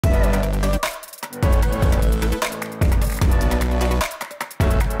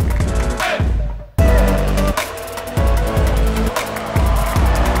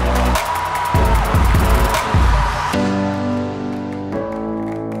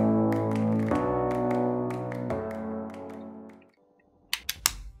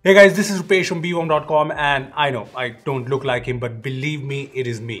Hey guys, this is Rupesh from Beebom.com, and I know I don't look like him, but believe me, it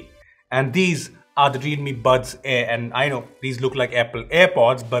is me. And these are the Realme Buds Air, and I know these look like Apple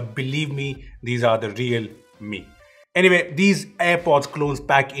AirPods, but believe me, these are the real me. Anyway, these AirPods clones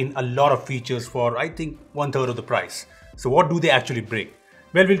pack in a lot of features for I think 1/3 of the price. So what do they actually bring?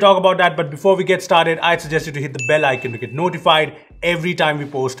 Well, we'll talk about that, but before we get started, I'd suggest you to hit the bell icon to get notified every time we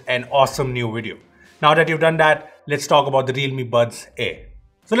post an awesome new video. Now that you've done that, let's talk about the Realme Buds Air.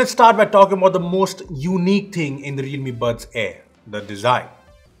 So let's start by talking about the most unique thing in the Realme Buds Air, the design.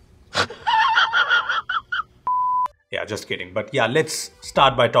 Yeah, just kidding. But yeah, let's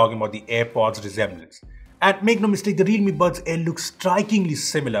start by talking about the AirPods resemblance. And make no mistake, the Realme Buds Air looks strikingly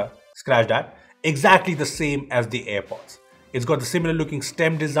similar, scratch that, exactly the same as the AirPods. It's got the similar looking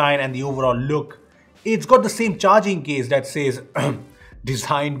stem design and the overall look. It's got the same charging case that says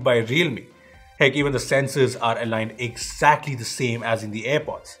designed by Realme. Heck, even the sensors are aligned exactly the same as in the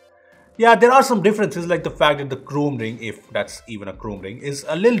AirPods. Yeah, there are some differences like the fact that the chrome ring, if that's even a chrome ring, is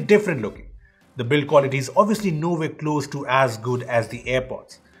a little different looking. The build quality is obviously nowhere close to as good as the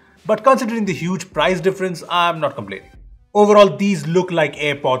AirPods. But considering the huge price difference, I'm not complaining. Overall, these look like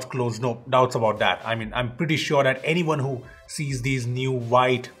AirPods clones, no doubts about that. I mean, I'm pretty sure that anyone who sees these new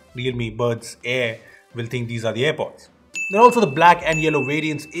white Realme Buds Air will think these are the AirPods. There are also the black and yellow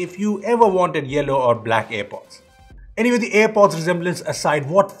variants if you ever wanted yellow or black AirPods. Anyway, the AirPods resemblance aside,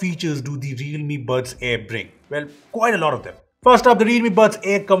 what features do the Realme Buds Air bring? Well, quite a lot of them. First up, the Realme Buds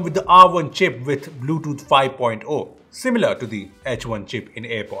Air come with the R1 chip with Bluetooth 5.0, similar to the H1 chip in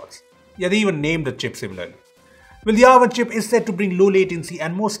AirPods. Yeah, they even named the chip similarly. Well, the R1 chip is said to bring low latency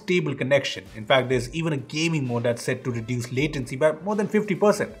and more stable connection. In fact, there's even a gaming mode that's set to reduce latency by more than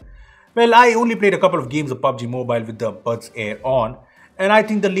 50%. Well, I only played a couple of games of PUBG Mobile with the Buds Air on, and I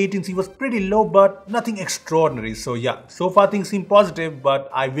think the latency was pretty low, but nothing extraordinary. So yeah, so far things seem positive, but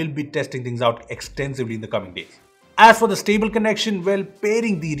I will be testing things out extensively in the coming days. As for the stable connection, well,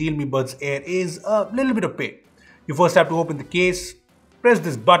 pairing the Realme Buds Air is a little bit of pain. You first have to open the case, press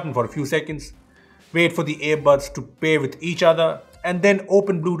this button for a few seconds, wait for the earbuds to pair with each other, and then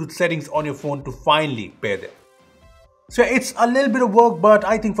open Bluetooth settings on your phone to finally pair them. So it's a little bit of work, but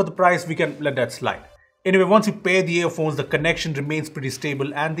I think for the price we can let that slide. Anyway, once you pair the earphones, the connection remains pretty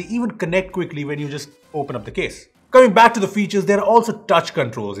stable and they even connect quickly when you just open up the case. Coming back to the features, there are also touch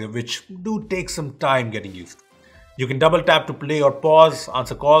controls here, which do take some time getting used to. You can double tap to play or pause,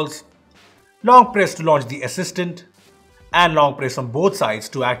 answer calls, long press to launch the assistant, and long press on both sides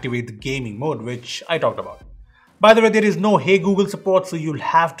to activate the gaming mode, which I talked about. By the way, there is no Hey Google support, so you'll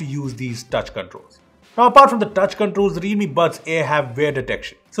have to use these touch controls. Now, apart from the touch controls, the Realme Buds Air have wear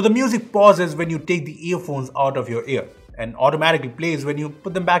detection. So the music pauses when you take the earphones out of your ear and automatically plays when you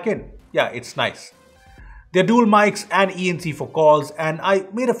put them back in. Yeah, it's nice. There are dual mics and ENC for calls, and I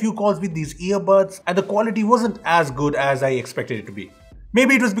made a few calls with these earbuds and the quality wasn't as good as I expected it to be.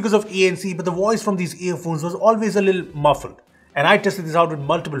 Maybe it was because of ENC, but the voice from these earphones was always a little muffled. And I tested this out with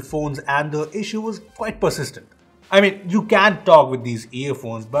multiple phones and the issue was quite persistent. I mean, you can talk with these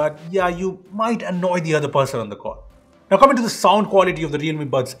earphones, but yeah, you might annoy the other person on the call. Now coming to the sound quality of the Realme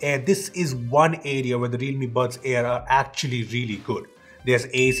Buds Air, this is one area where the Realme Buds Air are actually really good. There's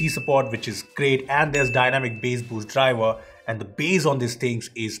AC support, which is great, and there's dynamic bass boost driver, and the bass on these things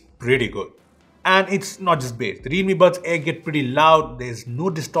is pretty good. And it's not just bass. The Realme Buds Air get pretty loud, there's no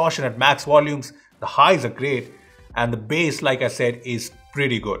distortion at max volumes, the highs are great, and the bass, like I said, is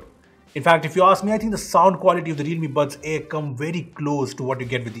pretty good. In fact, if you ask me, I think the sound quality of the Realme Buds Air come very close to what you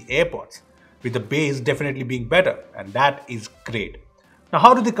get with the AirPods, with the bass definitely being better, and that is great. Now,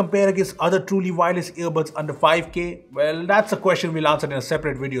 how do they compare against other truly wireless earbuds under 5K? Well, that's a question we'll answer in a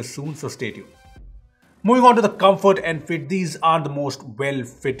separate video soon, so stay tuned. Moving on to the comfort and fit, these aren't the most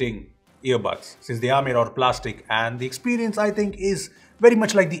well-fitting earbuds, since they are made out of plastic, and the experience, I think, is very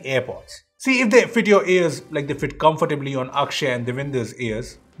much like the AirPods. See, if they fit your ears like they fit comfortably on Akshay and Devinder's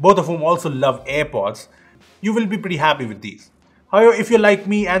ears, both of whom also love AirPods, you will be pretty happy with these. However, if you're like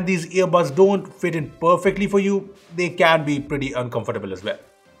me and these earbuds don't fit in perfectly for you, they can be pretty uncomfortable as well.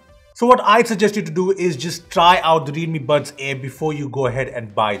 So what I'd suggest you to do is just try out the Realme Buds Air before you go ahead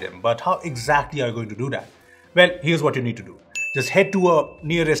and buy them. But how exactly are you going to do that? Well, here's what you need to do. Just head to a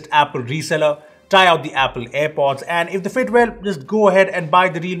nearest Apple reseller, try out the Apple AirPods, and if they fit well, just go ahead and buy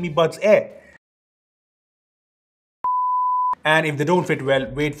the Realme Buds Air. And if they don't fit well,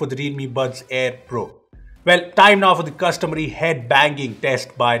 wait for the Realme Buds Air Pro. Well, time now for the customary head banging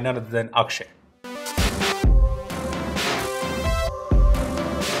test by none other than Akshay.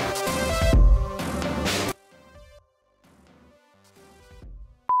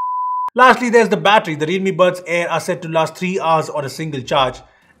 Lastly, there's the battery. The Realme Buds Air are set to last 3 hours on a single charge,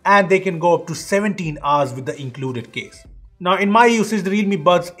 and they can go up to 17 hours with the included case. Now in my usage, the Realme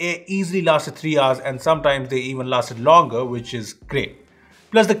Buds Air easily lasted 3 hours and sometimes they even lasted longer, which is great.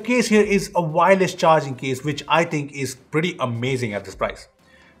 Plus the case here is a wireless charging case, which I think is pretty amazing at this price.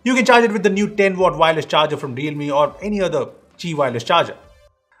 You can charge it with the new 10-watt wireless charger from Realme or any other cheap wireless charger.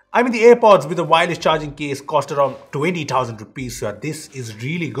 I mean, the AirPods with a wireless charging case cost around 20,000 rupees, so this is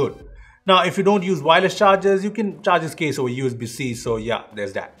really good. Now, if you don't use wireless chargers, you can charge this case over USB-C, so yeah,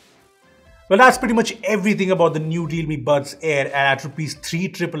 there's that. Well, that's pretty much everything about the new Realme Buds Air, and at rupees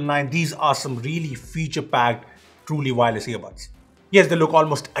 3,999, these are some really feature-packed, truly wireless earbuds. Yes, they look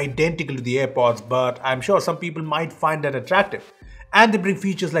almost identical to the AirPods, but I'm sure some people might find that attractive. And they bring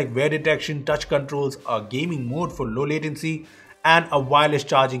features like wear detection, touch controls, a gaming mode for low latency, and a wireless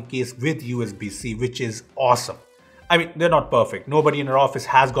charging case with USB-C, which is awesome. I mean, they're not perfect. Nobody in our office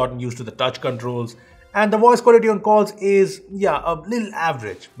has gotten used to the touch controls, and the voice quality on calls is, yeah, a little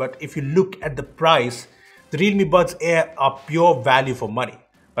average. But if you look at the price, the Realme Buds Air are pure value for money.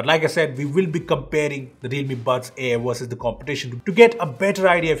 But like I said, we will be comparing the Realme Buds Air versus the competition to get a better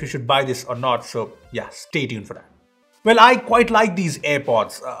idea if you should buy this or not. So yeah, stay tuned for that. Well, I quite like these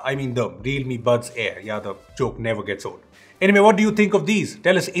AirPods. I mean the Realme Buds Air. Yeah, the joke never gets old. Anyway, what do you think of these?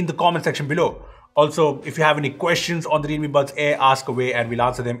 Tell us in the comment section below. Also, if you have any questions on the Realme Buds Air, ask away and we'll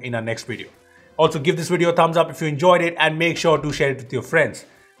answer them in our next video. Also, give this video a thumbs up if you enjoyed it and make sure to share it with your friends.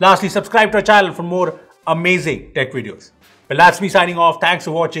 Lastly, subscribe to our channel for more amazing tech videos. Well, that's me signing off. Thanks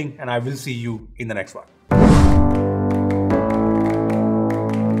for watching and I will see you in the next one.